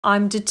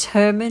I'm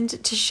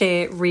determined to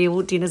share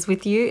real dinners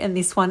with you, and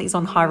this one is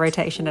on high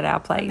rotation at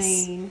our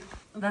place. I mean,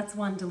 that's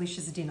one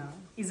delicious dinner,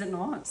 is it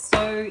not?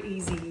 So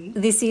easy.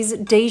 This is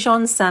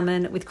Dijon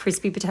salmon with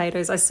crispy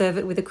potatoes. I serve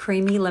it with a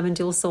creamy lemon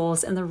dill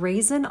sauce, and the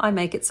reason I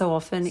make it so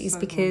often is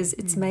because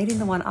it's made in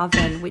the one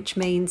oven, which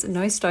means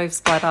no stove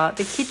splatter.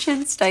 The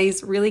kitchen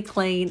stays really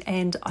clean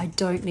and I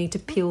don't need to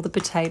peel the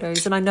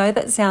potatoes. And I know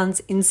that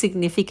sounds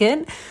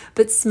insignificant,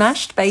 but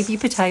smashed baby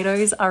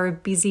potatoes are a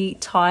busy,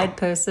 tired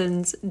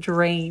person's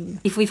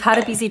dream. If we've had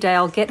a busy day,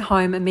 I'll get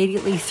home,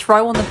 immediately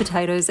throw on the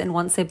potatoes, and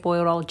once they're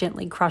boiled, I'll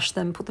gently crush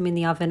them, put them in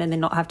the oven, and then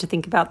not have to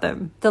think about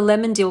them. The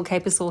lemon dill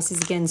caper sauce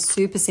is again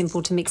super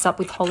simple to mix up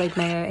with whole egg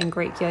mayo and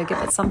Greek yogurt,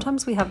 but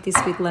sometimes we have this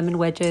with lemon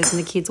wedges,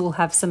 and the kids will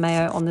have some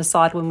mayo on the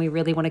side when we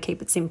really want to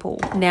keep it simple.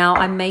 Now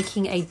I'm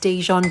making a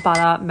Dijon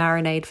butter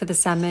marinade for the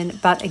salmon,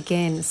 but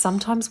again,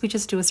 sometimes we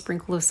just do a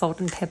sprinkle of salt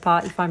and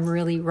pepper if I'm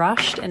really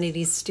rushed, and it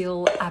is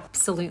still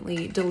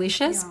absolutely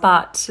delicious,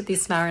 but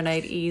this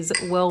marinade is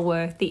well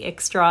worth the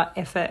extra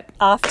effort.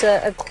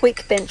 After a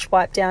quick bench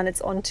wipe down,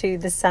 it's onto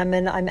the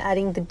salmon. I'm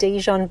adding the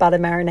Dijon butter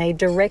marinade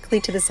directly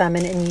to the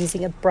salmon and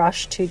using a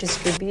brush to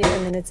distribute,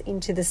 and then it's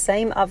into the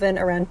same oven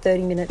around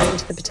 30 minutes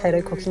into the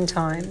potato cooking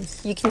time.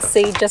 You can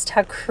see just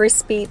how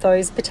crispy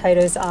those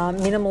potatoes are.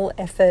 Minimal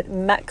effort,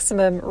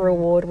 maximum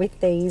reward with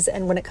these,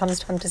 and when it comes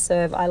time to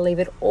serve, I leave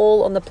it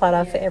all on the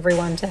platter for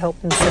everyone to help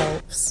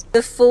themselves.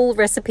 The full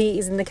recipe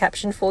is in the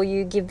caption for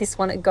you. Give this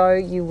one a go,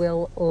 you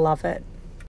will love it.